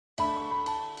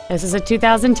This is a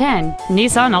 2010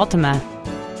 Nissan Altima.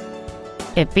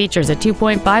 It features a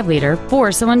 2.5-liter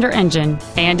four-cylinder engine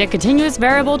and a continuous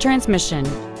variable transmission.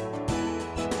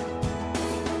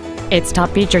 Its top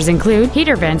features include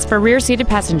heater vents for rear-seated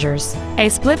passengers, a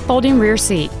split folding rear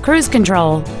seat, cruise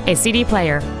control, a CD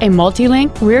player, a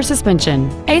multi-link rear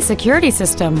suspension, a security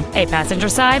system, a passenger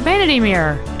side vanity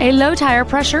mirror, a low tire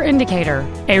pressure indicator,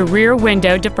 a rear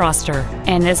window defroster,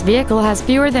 and this vehicle has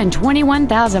fewer than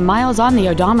 21,000 miles on the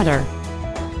odometer.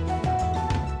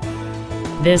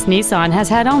 This Nissan has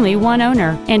had only one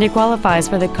owner, and it qualifies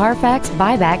for the Carfax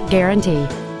buyback guarantee.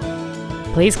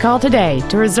 Please call today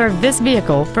to reserve this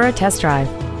vehicle for a test drive.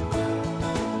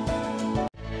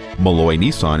 Melloy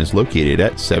Nissan is located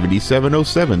at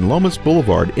 7707 Lomas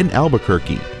Boulevard in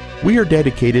Albuquerque. We are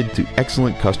dedicated to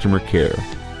excellent customer care.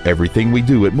 Everything we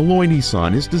do at Melloy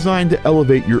Nissan is designed to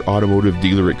elevate your automotive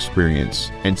dealer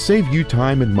experience and save you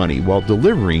time and money while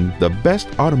delivering the best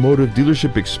automotive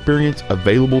dealership experience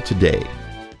available today.